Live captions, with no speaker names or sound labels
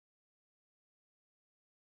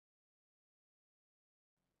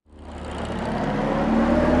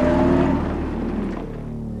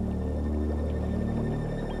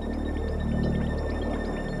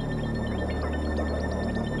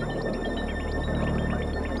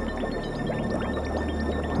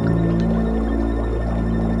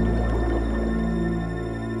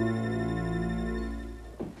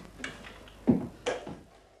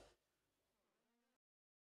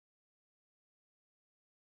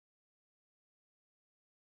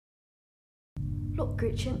Look,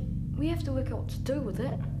 Gretchen, we have to work out what to do with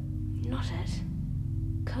it. Not it.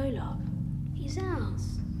 Kolob. He's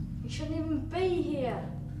ours. He shouldn't even be here.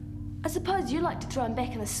 I suppose you like to try him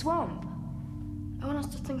back in the swamp. I want us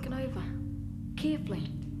to think it over. Carefully.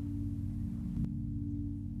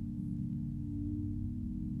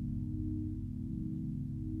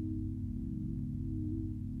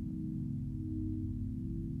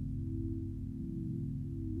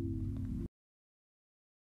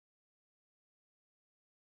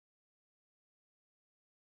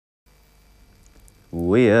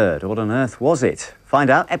 Weird. What on earth was it? Find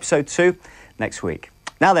out, episode 2, next week.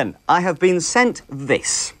 Now then, I have been sent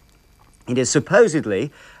this. It is supposedly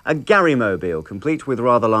a Gary-mobile, complete with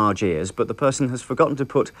rather large ears, but the person has forgotten to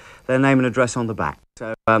put their name and address on the back.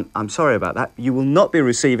 So, I'm sorry about that. You will not be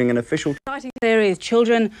receiving an official... Exciting series,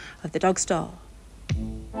 Children of the Dog Star. I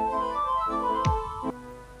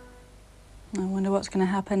wonder what's going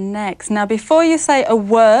to happen next. Now, before you say a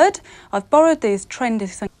word, I've borrowed these trendy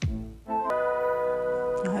things.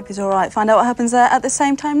 I hope he's all right. Find out what happens there at the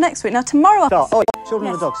same time next week. Now, tomorrow... Oh,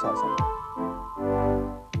 Children of the Dog Star.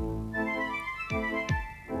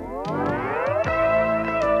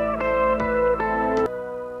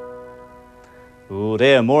 Oh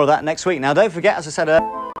dear, more of that next week. Now, don't forget, as I said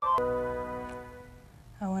earlier...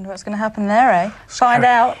 I wonder what's going to happen there, eh? Find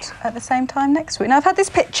out at the same time next week. Now, I've had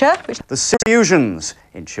this picture, which... The Syrians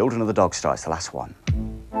in Children of the Dog Star. It's the last one.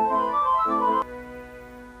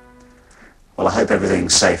 Well, I hope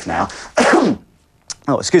everything's safe now.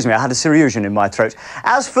 Oh, excuse me, I had a Syrian in my throat.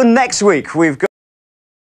 As for next week, we've got...